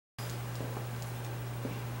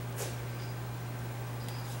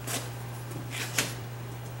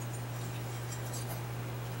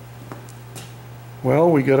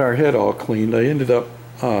Well, we got our head all cleaned. I ended up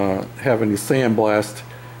having to sandblast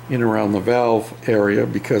in around the valve area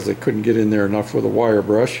because I couldn't get in there enough with a wire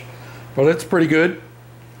brush, but it's pretty good.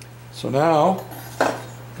 So now I'm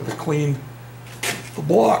going to clean the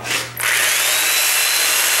block.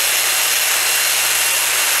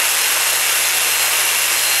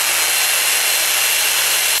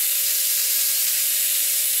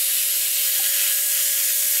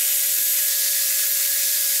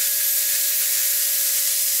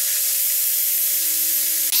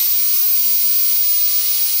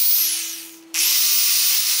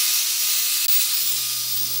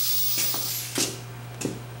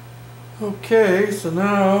 Okay, so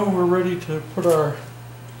now we're ready to put our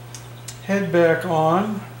head back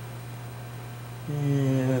on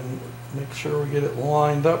and make sure we get it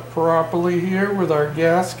lined up properly here with our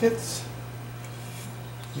gaskets.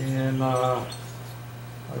 And I've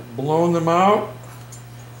blown them out.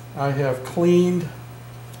 I have cleaned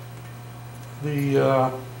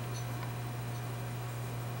the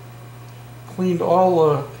cleaned all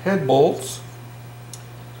the head bolts,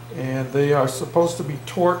 and they are supposed to be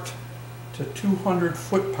torqued to 200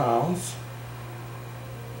 foot-pounds.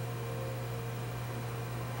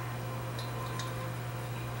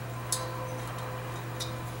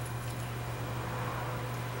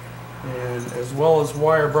 And as well as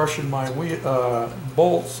wire brushing my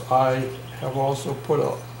bolts, I have also put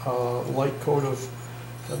a light coat of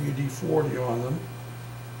WD-40 on them.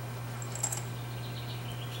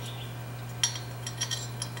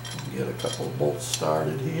 Get a couple of bolts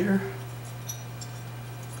started here.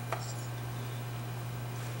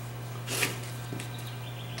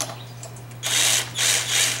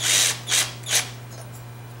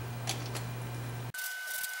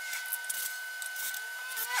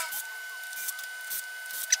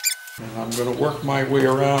 And I'm going to work my way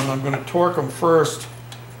around. I'm going to torque them first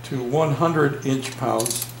to 100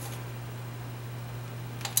 inch-pounds.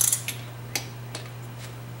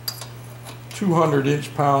 .200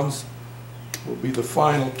 inch-pounds will be the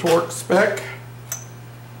final torque spec.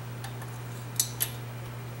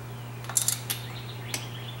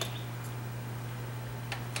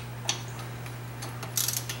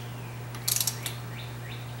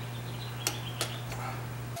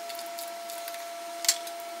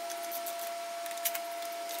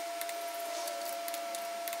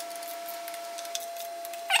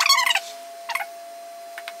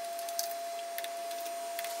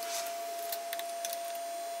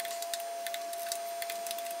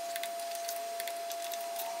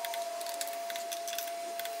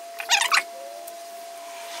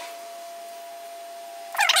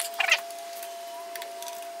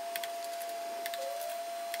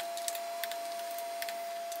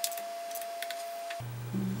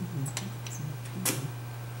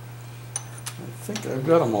 I think I've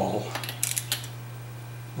got them all.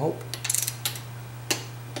 Nope.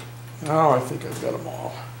 Now I think I've got them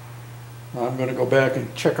all. Now I'm going to go back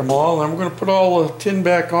and check them all, and I'm going to put all the tin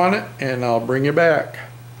back on it, and I'll bring you back.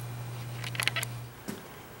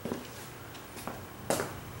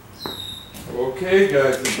 Okay,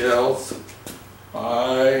 guys and gals,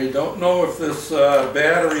 I don't know if this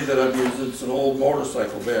battery that I'm using, it's an old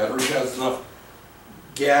motorcycle battery, has enough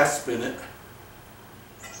gas in it.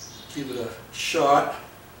 Give it a shot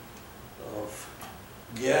of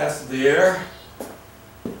gas there.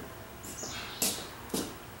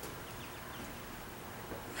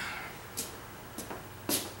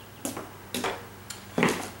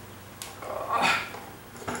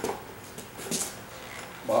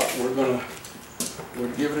 But we're gonna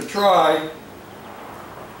give it a try.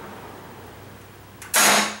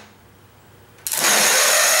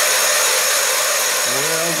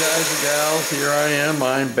 Guys and gals, here I am.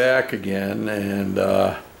 I'm back again, and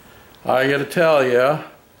I gotta tell you,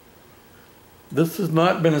 this has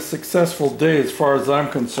not been a successful day as far as I'm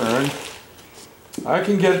concerned. I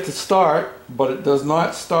can get it to start, but it does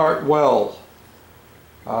not start well.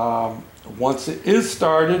 Once it is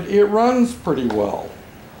started, it runs pretty well.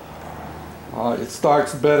 It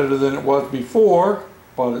starts better than it was before,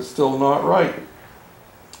 but it's still not right.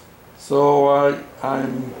 So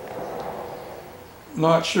I'm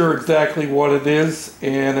not sure exactly what it is,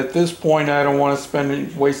 and at this point I don't want to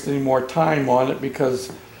waste any more time on it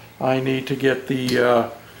because I need to get the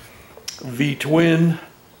V-twin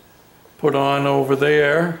put on over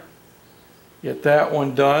there, get that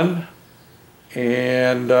one done,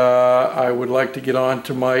 and I would like to get on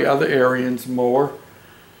to my other Ariens mower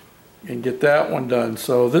and get that one done.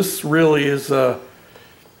 So this really is a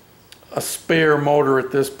spare motor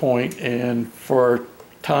at this point, and for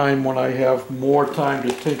time when I have more time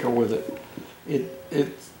to tinker with it.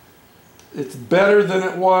 It's better than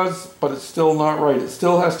it was, but it's still not right. It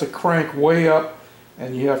still has to crank way up,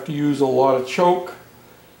 and you have to use a lot of choke.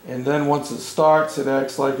 And then once it starts, it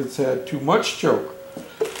acts like it's had too much choke.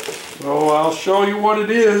 So I'll show you what it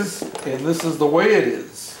is, and this is the way it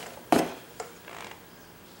is.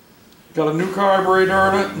 Got a new carburetor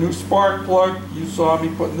on it, new spark plug. You saw me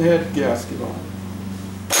putting the head gasket on.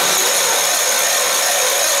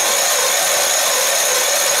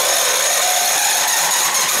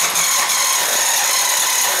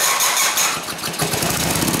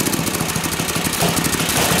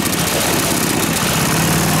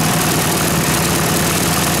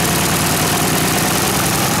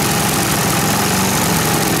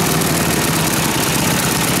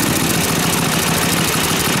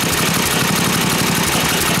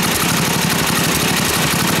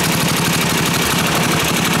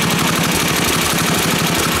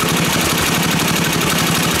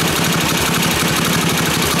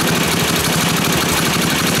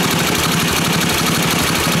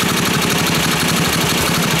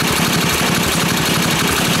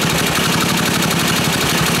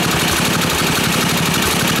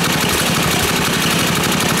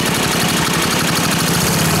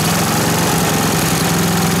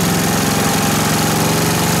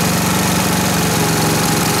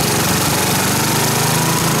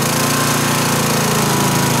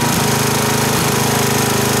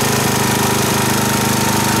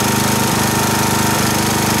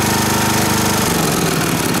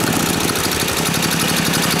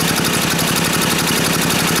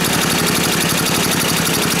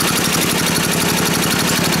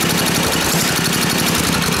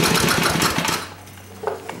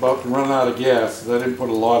 About to run out of gas, I didn't put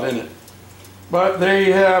a lot in it. But there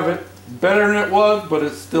you have it. Better than it was, but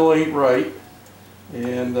it still ain't right.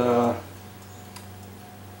 And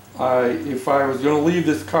if I was going to leave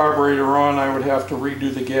this carburetor on, I would have to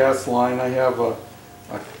redo the gas line. I have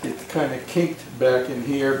it's kind of kinked back in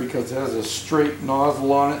here because it has a straight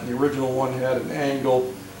nozzle on it, and the original one had an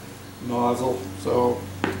angle nozzle, so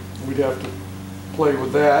we'd have to play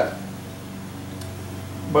with that.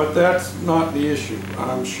 But that's not the issue.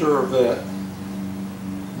 I'm sure of that.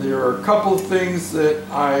 There are a couple of things that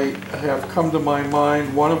I have come to my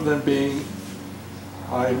mind, one of them being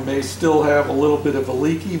I may still have a little bit of a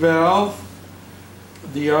leaky valve.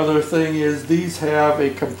 The other thing is these have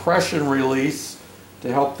a compression release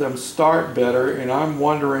to help them start better, and I'm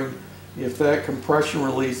wondering if that compression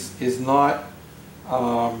release is not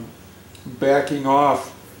backing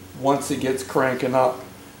off once it gets cranking up.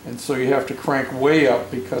 And so you have to crank way up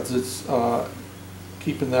because it's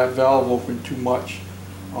keeping that valve open too much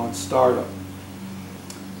on startup.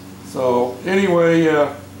 So anyway,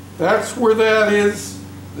 that's where that is.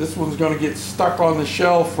 This one's going to get stuck on the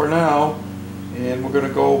shelf for now, and we're going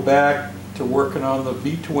to go back to working on the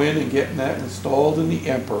V-twin and getting that installed in the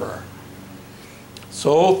Emperor.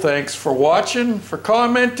 So thanks for watching, for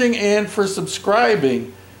commenting, and for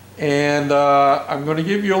subscribing. And I'm going to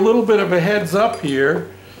give you a little bit of a heads up here.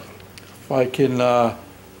 If I can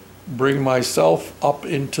bring myself up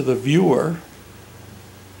into the viewer.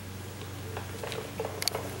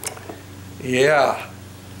 Yeah.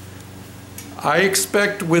 I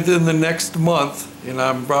expect within the next month, and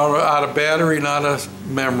I'm out of battery and out of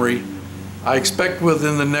memory, I expect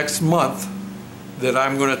within the next month that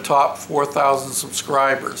I'm going to top 4,000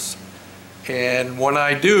 subscribers. And when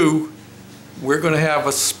I do, we're going to have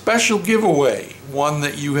a special giveaway, one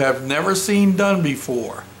that you have never seen done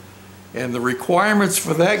before. And the requirements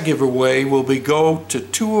for that giveaway will be go to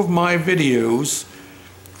 2 of my videos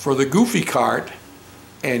for the Goofy Cart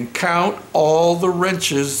and count all the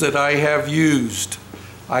wrenches that I have used.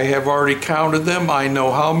 I have already counted them. I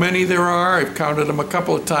know how many there are. I've counted them a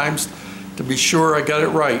couple of times to be sure I got it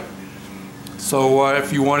right. So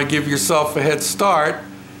if you want to give yourself a head start,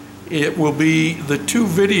 it will be the 2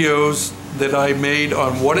 videos that I made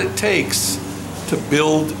on what it takes to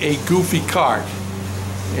build a Goofy Cart.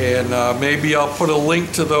 And maybe I'll put a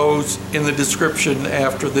link to those in the description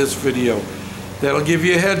after this video. That'll give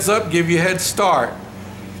you a heads up, give you a head start.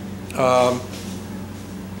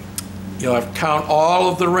 You'll have to count all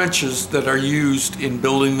of the wrenches that are used in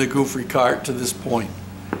building the Goofy Cart to this point.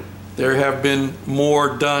 There have been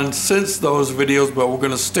more done since those videos, but we're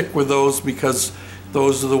going to stick with those because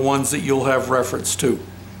those are the ones that you'll have reference to.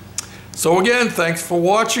 So again, thanks for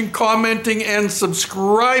watching, commenting, and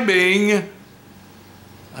subscribing.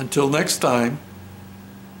 Until next time,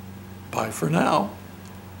 bye for now.